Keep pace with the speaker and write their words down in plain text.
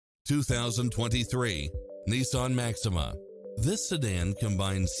2023 Nissan Maxima. This sedan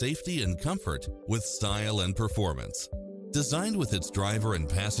combines safety and comfort with style and performance. Designed with its driver and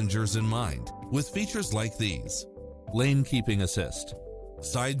passengers in mind, with features like these: lane keeping assist,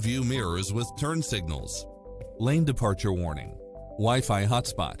 side view mirrors with turn signals, lane departure warning, Wi-Fi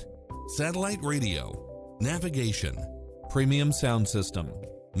hotspot, satellite radio, navigation, premium sound system,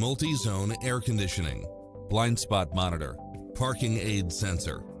 multi-zone air conditioning, blind spot monitor, parking aid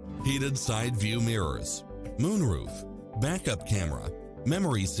sensor, heated side view mirrors, moonroof, backup camera,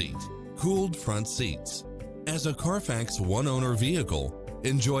 memory seat, cooled front seats. As a Carfax one-owner vehicle,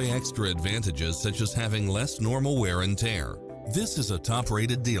 enjoy extra advantages such as having less normal wear and tear. This is a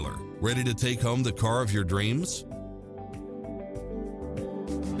top-rated dealer, ready to take home the car of your dreams.